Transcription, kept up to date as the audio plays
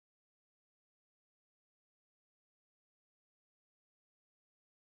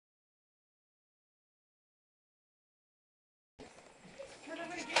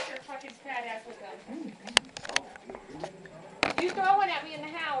badass with them. You throw one at me in the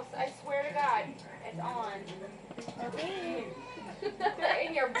house, I swear to God, it's on. Okay. They're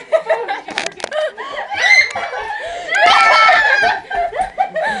in your food.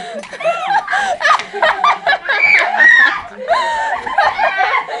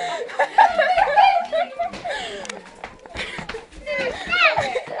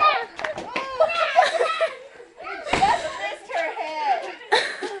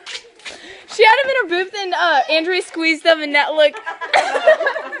 She had them in her boobs and Andrea squeezed them and that look.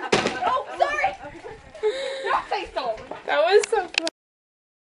 Oh, sorry! Don't say so! That was so fun.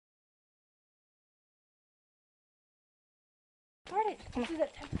 Started. This is a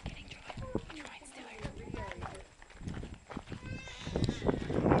temple getting Troy. Troy's doing it.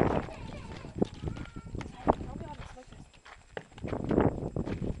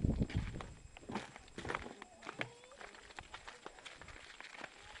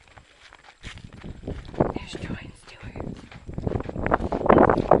 There's Troy and Stuart.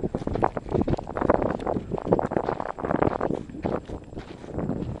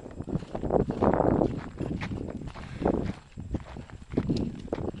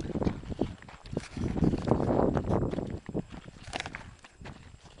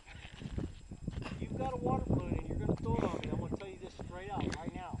 You've got a water balloon and you're going to throw it on me. I'm going to tell you this straight out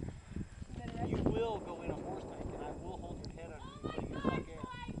right now. You will go in a horse tank and I will hold your head under you until you suck air.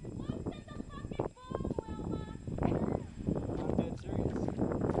 I'm dead serious.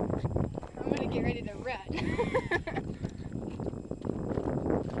 I'm gonna get ready to run.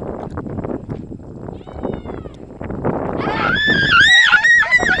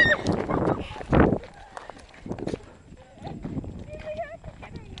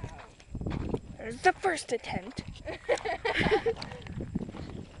 There's the first attempt.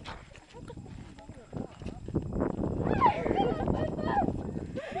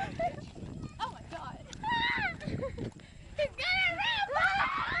 Oh my God.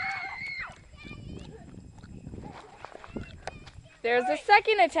 There's the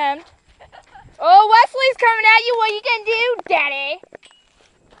second attempt. Oh, Wesley's coming at you. What you gonna do, Daddy?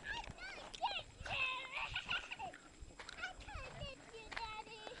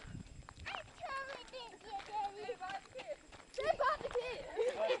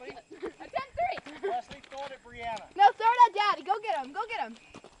 Wesley, throw it at Brianna. No, throw it at Daddy. Go get him. Go get him.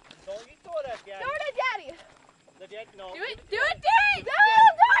 So you throw it at Daddy. Throw it at Daddy. The dad, no. Do it, Daddy. No,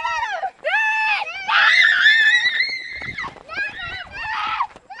 throw it at him. Do it.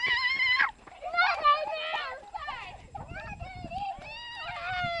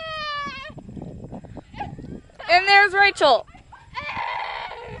 And there's Rachel.